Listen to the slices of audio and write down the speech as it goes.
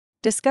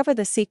Discover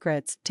the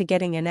secrets to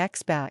getting an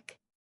ex back.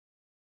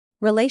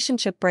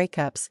 Relationship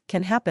breakups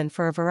can happen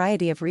for a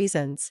variety of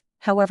reasons,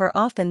 however,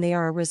 often they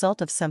are a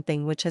result of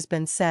something which has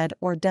been said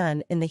or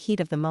done in the heat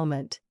of the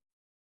moment.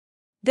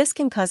 This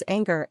can cause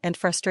anger and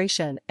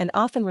frustration and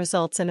often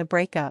results in a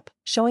breakup.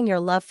 Showing your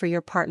love for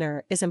your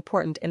partner is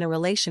important in a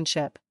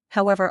relationship,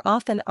 however,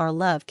 often our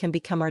love can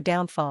become our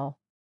downfall.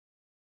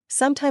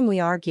 Sometimes we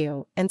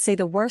argue and say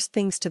the worst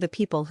things to the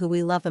people who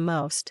we love the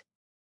most.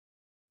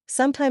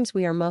 Sometimes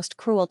we are most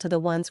cruel to the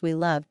ones we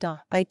love.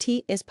 It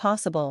is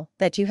possible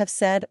that you have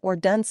said or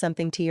done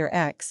something to your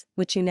ex,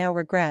 which you now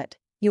regret.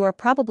 You are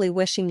probably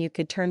wishing you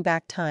could turn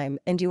back time,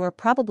 and you are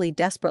probably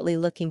desperately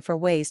looking for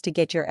ways to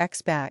get your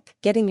ex back.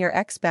 Getting your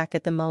ex back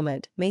at the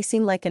moment may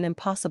seem like an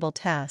impossible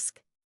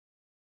task.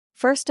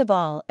 First of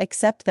all,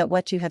 accept that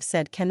what you have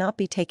said cannot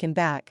be taken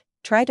back.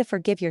 Try to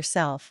forgive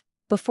yourself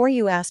before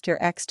you ask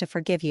your ex to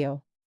forgive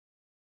you.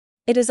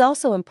 It is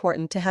also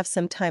important to have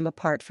some time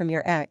apart from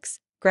your ex.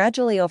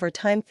 Gradually over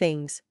time,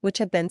 things which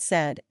have been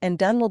said and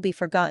done will be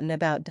forgotten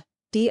about.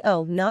 Do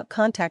not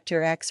contact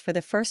your ex for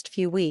the first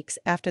few weeks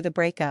after the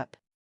breakup.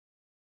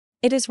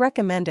 It is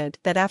recommended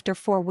that after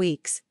 4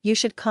 weeks, you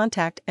should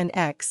contact an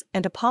ex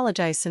and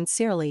apologize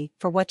sincerely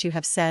for what you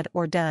have said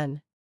or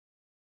done.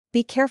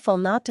 Be careful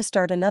not to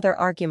start another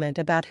argument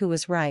about who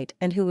was right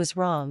and who was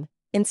wrong.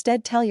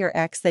 Instead, tell your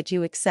ex that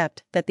you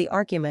accept that the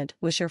argument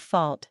was your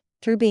fault.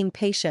 Through being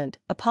patient,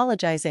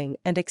 apologizing,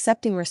 and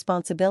accepting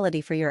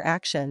responsibility for your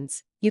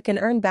actions, you can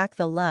earn back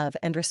the love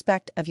and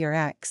respect of your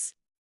ex.